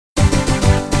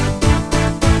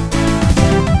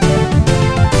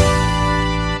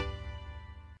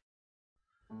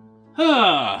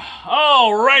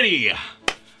Alrighty.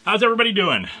 How's everybody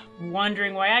doing?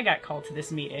 Wondering why I got called to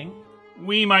this meeting.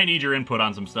 We might need your input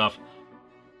on some stuff.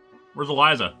 Where's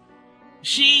Eliza?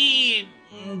 She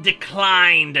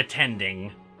declined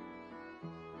attending.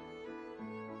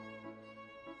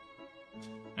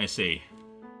 I see.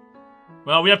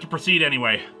 Well, we have to proceed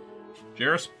anyway.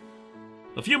 Jairus?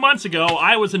 A few months ago,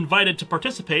 I was invited to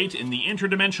participate in the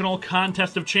Interdimensional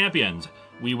Contest of Champions.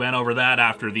 We went over that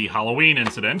after the Halloween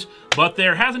incident, but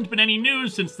there hasn't been any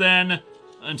news since then,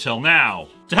 until now.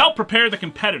 To help prepare the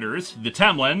competitors, the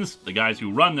Temlins, the guys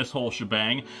who run this whole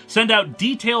shebang, send out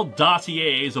detailed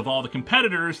dossiers of all the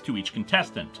competitors to each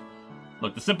contestant.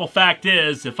 Look, the simple fact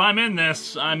is, if I'm in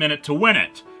this, I'm in it to win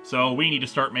it, so we need to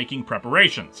start making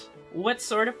preparations. What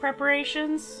sort of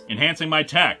preparations? Enhancing my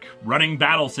tech, running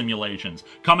battle simulations,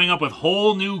 coming up with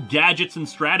whole new gadgets and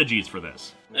strategies for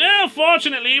this. Well,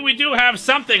 fortunately, we do have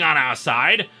something on our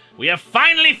side. We have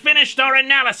finally finished our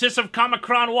analysis of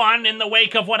Comicron 1 in the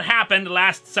wake of what happened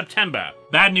last September.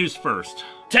 Bad news first.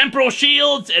 Temporal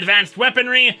shields, advanced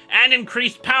weaponry, and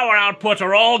increased power output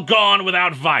are all gone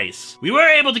without Vice. We were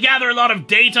able to gather a lot of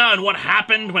data on what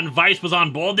happened when Vice was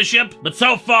on board the ship, but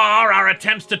so far, our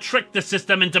attempts to trick the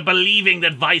system into believing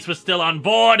that Vice was still on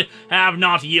board have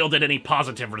not yielded any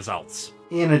positive results.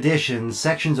 In addition,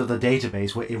 sections of the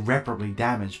database were irreparably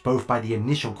damaged both by the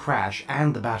initial crash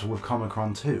and the battle with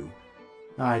Comicron 2.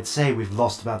 I'd say we've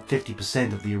lost about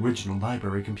 50% of the original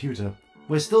library computer.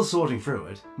 We're still sorting through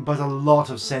it, but a lot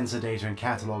of sensor data and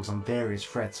catalogs on various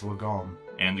threats were gone.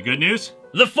 And the good news?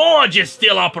 The Forge is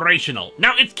still operational.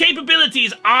 Now, its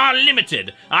capabilities are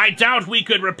limited. I doubt we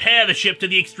could repair the ship to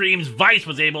the extremes Vice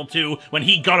was able to when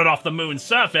he got it off the moon's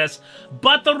surface,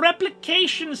 but the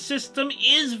replication system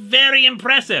is very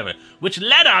impressive, which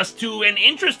led us to an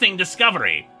interesting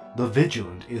discovery. The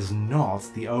Vigilant is not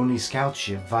the only scout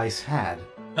ship Vice had.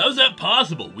 How's that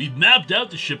possible? We've mapped out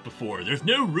the ship before. There's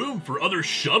no room for other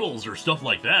shuttles or stuff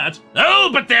like that. Oh,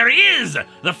 but there is!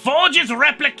 The Forge's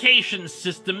replication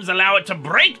systems allow it to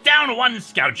break down one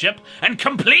scout ship and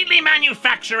completely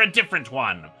manufacture a different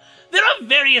one. There are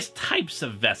various types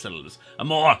of vessels. A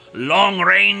more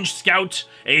long-range scout,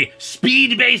 a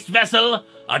speed-based vessel,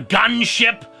 a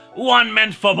gunship, one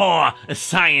meant for more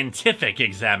scientific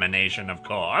examination, of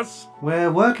course. We're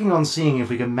working on seeing if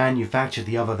we can manufacture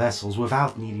the other vessels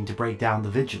without needing to break down the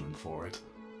Vigilant for it.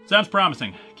 Sounds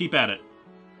promising. Keep at it.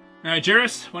 Alright,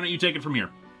 Jairus, why don't you take it from here?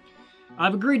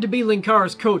 I've agreed to be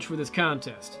Linkara's coach for this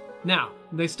contest. Now,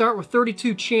 they start with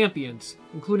 32 champions,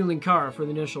 including Linkara for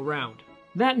the initial round.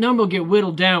 That number will get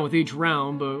whittled down with each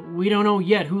round, but we don't know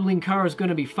yet who Linkara is going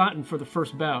to be fighting for the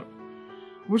first bout.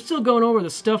 We're still going over the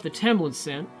stuff the Temlins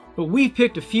sent, but we've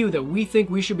picked a few that we think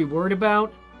we should be worried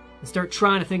about and start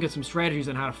trying to think of some strategies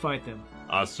on how to fight them.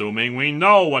 Assuming we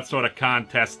know what sort of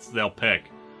contests they'll pick.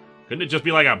 Couldn't it just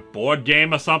be like a board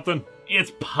game or something?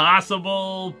 It's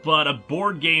possible, but a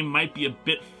board game might be a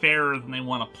bit fairer than they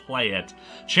want to play it.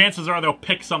 Chances are they'll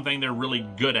pick something they're really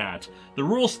good at. The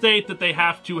rules state that they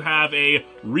have to have a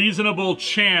reasonable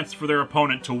chance for their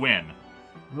opponent to win.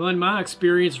 Well, in my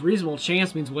experience, reasonable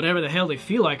chance means whatever the hell they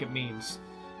feel like it means.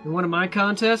 In one of my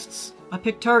contests, I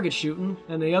picked target shooting,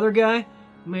 and the other guy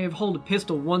may have held a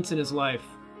pistol once in his life.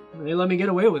 They let me get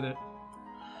away with it.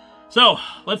 So,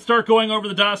 let's start going over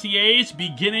the dossiers,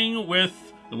 beginning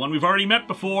with the one we've already met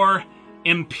before,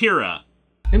 Impera.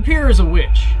 Impera is a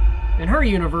witch. In her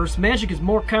universe, magic is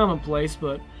more commonplace,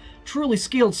 but truly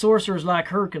skilled sorcerers like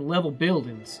her can level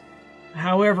buildings.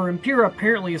 However, Impera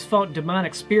apparently has fought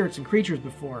demonic spirits and creatures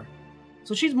before,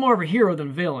 so she's more of a hero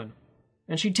than villain,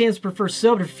 and she tends to prefer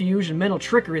subterfuge and mental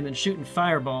trickery than shooting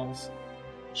fireballs.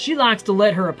 She likes to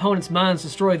let her opponent's minds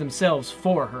destroy themselves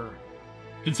for her.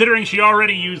 Considering she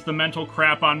already used the mental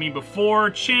crap on me before,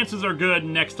 chances are good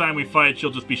next time we fight she'll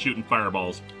just be shooting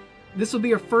fireballs. This will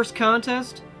be her first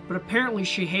contest, but apparently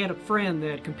she had a friend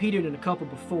that competed in a couple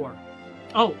before.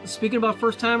 Oh, speaking about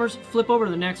first-timers, flip over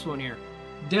to the next one here.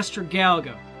 Destra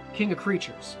Galga, King of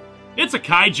Creatures. It's a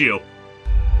kaiju.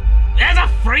 There's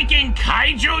a freaking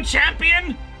kaiju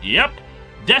champion? Yep.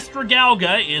 Destra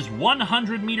Galga is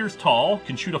 100 meters tall,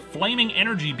 can shoot a flaming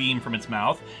energy beam from its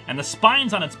mouth, and the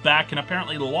spines on its back can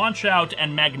apparently launch out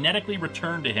and magnetically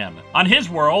return to him. On his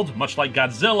world, much like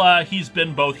Godzilla, he's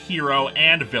been both hero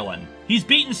and villain. He's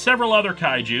beaten several other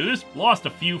kaijus, lost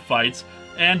a few fights,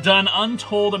 and done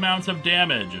untold amounts of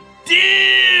damage.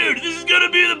 Dude, this is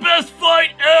gonna be the best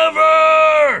fight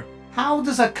ever! How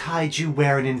does a kaiju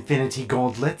wear an infinity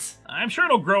gauntlet? I'm sure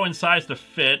it'll grow in size to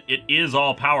fit. It is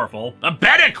all-powerful. A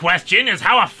better question is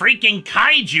how a freaking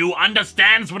kaiju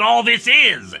understands what all this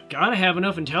is. Gotta have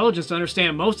enough intelligence to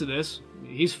understand most of this.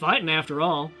 He's fighting after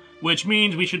all. which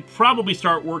means we should probably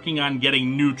start working on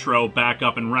getting Neutro back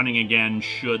up and running again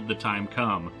should the time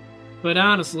come. But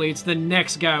honestly, it's the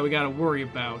next guy we gotta worry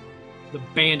about. The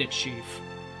Bandit Chief.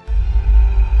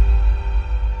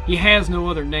 He has no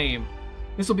other name.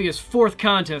 This will be his 4th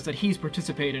contest that he's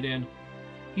participated in.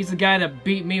 He's the guy that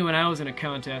beat me when I was in a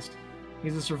contest.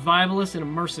 He's a survivalist and a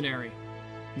mercenary.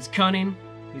 He's cunning,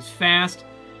 he's fast,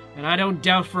 and I don't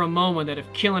doubt for a moment that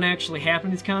if killing actually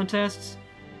happened in these contests,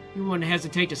 he wouldn't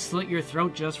hesitate to slit your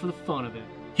throat just for the fun of it.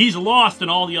 He's lost in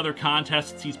all the other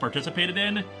contests he's participated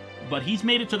in, but he's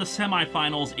made it to the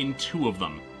semifinals in 2 of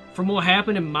them. From what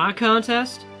happened in my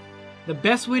contest, the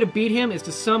best way to beat him is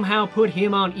to somehow put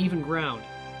him on even ground.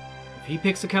 If he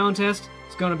picks a contest,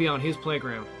 it's gonna be on his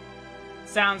playground.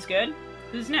 Sounds good.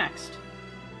 Who's next?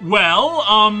 Well,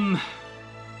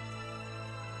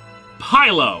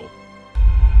 Pylo.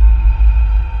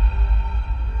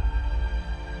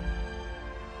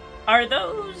 Are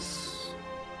those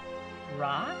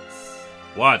rocks?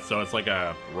 What, so it's like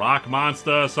a rock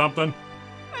monster or something?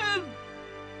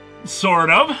 Sort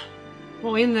of.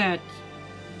 Well, in that...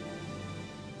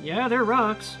 Yeah, they're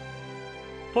rocks.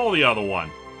 Pull the other one.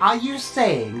 Are you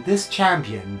saying this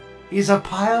champion is a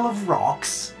pile of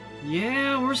rocks?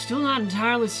 Yeah, we're still not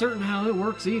entirely certain how it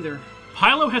works either.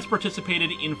 Pylo has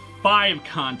participated in 5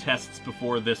 contests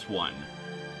before this one,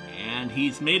 and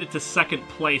he's made it to 2nd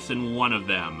place in 1 of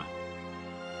them.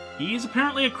 He's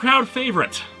apparently a crowd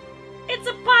favorite. It's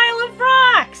a pile of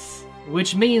rocks!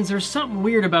 Which means there's something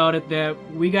weird about it that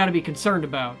we gotta be concerned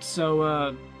about,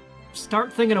 so,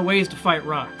 start thinking of ways to fight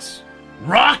rocks.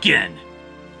 Rockin'!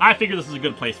 I figure this is a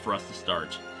good place for us to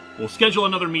start. We'll schedule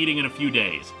another meeting in a few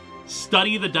days,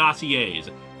 study the dossiers,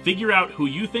 figure out who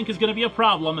you think is going to be a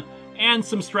problem, and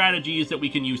some strategies that we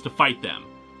can use to fight them.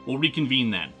 We'll reconvene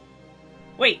then.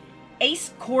 Wait,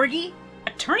 Ace Corgi?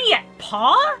 Attorney at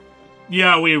Paw?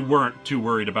 Yeah, we weren't too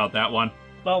worried about that one.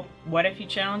 Well, what if he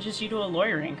challenges you to a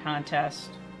lawyering contest?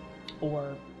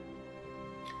 Or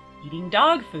eating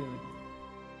dog food?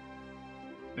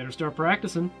 Better start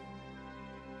practicing.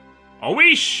 Are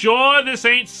we sure this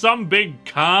ain't some big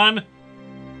con?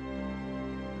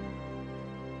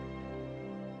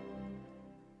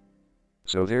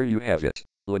 So there you have it.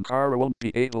 Linkara won't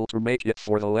be able to make it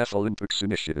for the Laff-a-Lympics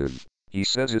initiative. He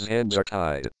says his hands are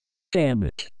tied. Damn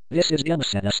it. This is gonna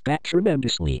set us back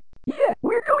tremendously. Yeah,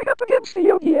 we're going up against the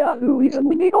Yahooies and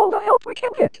we need all the help we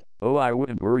can get. Oh, I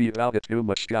wouldn't worry about it too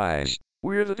much, guys.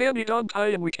 We're the dandy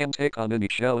Dantai and we can take on any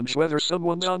challenge whether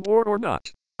someone's on board or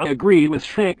not. I agree with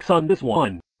Shanks on this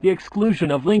one. The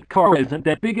exclusion of Linkara isn't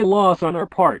that big a loss on our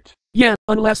part. Yeah,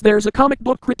 unless there's a comic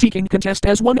book critiquing contest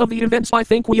as one of the events, I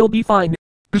think we'll be fine.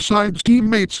 Besides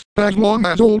teammates, as long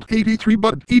as old 83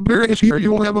 Bud Ebear is here,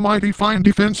 you'll have a mighty fine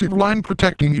defensive line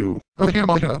protecting you.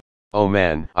 Oh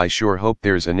man, I sure hope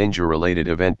there's a ninja-related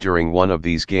event during one of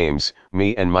these games.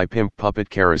 Me and my pimp puppet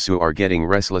Karasu are getting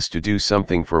restless to do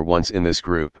something for once in this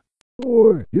group.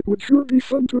 Boy, it would sure be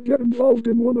fun to get involved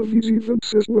in one of these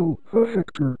events as well,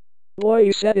 Hector. Boy,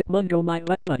 you said it, Mundo, my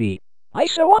wet buddy. I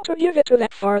so want to give it to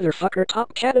that farther fucker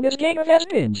Top Cat and his gang of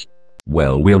has-beens.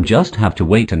 Well, we'll just have to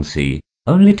wait and see.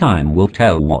 Only time will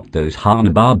tell what those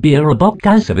Hanna-Barbera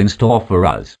guys have in store for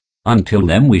us. Until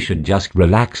then, we should just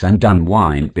relax and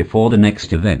unwind before the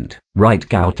next event. Right,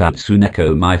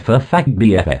 Tsuneko, my fur-fag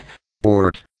BFF.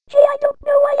 Bored. Hey, I don't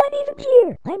know why I'm even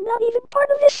here. I'm not even part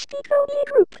of this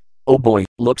Speakoni group. Oh boy,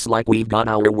 looks like we've got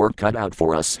our work cut out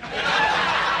for us.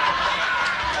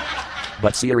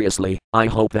 But seriously, I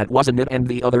hope that wasn't it and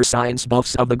the other science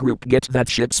buffs of the group get that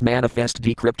ship's manifest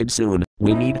decrypted soon.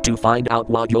 We need to find out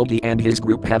what Yogi and his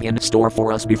group have in store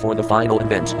for us before the final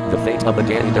event. The fate of the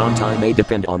Danny Dantai may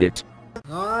depend on it.